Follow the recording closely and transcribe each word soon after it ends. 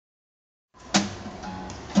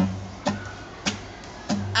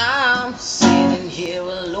I'm sitting here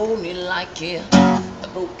alone like a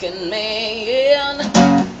broken man.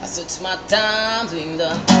 I search my time doing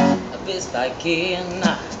the best I can.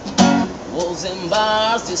 Walls and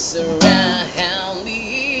bars just surround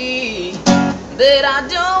me, but I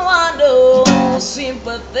don't want no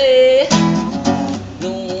sympathy.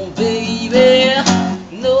 No baby,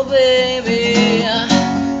 no baby.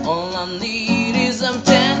 All I need is some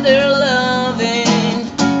tender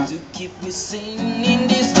loving to keep me sane in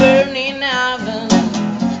this burning oven.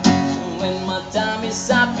 When my time is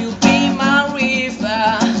up, you'll be my river.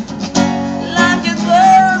 Life just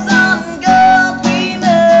goes on, girl, we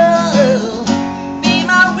know. Be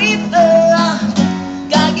my river.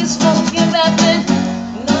 God is smoking that thing.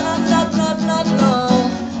 No, no, no, no, no, no.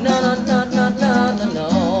 No, no, no, no, no, no, no.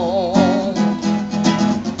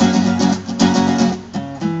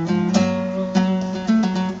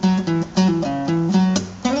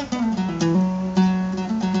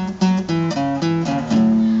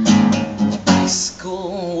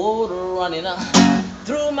 Running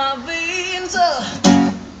through my veins,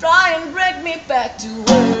 try and drag me back to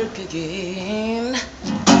work again.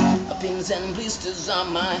 Pins and blisters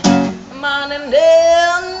on my mind, and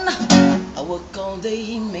then I work all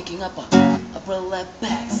day making up a burlap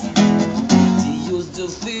bags to use to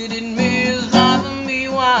feed in me, driving me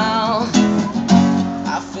wild.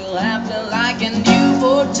 I feel happy like a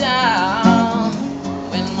newborn child.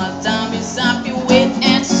 When my time is up, you wait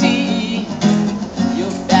and see.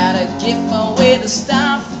 Gotta give away the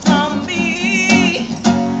stuff from me.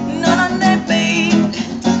 No, no, no, babe.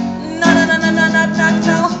 No, no, no, no, no, no, no,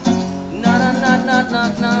 no. No, no, no, no, no,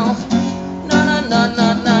 no.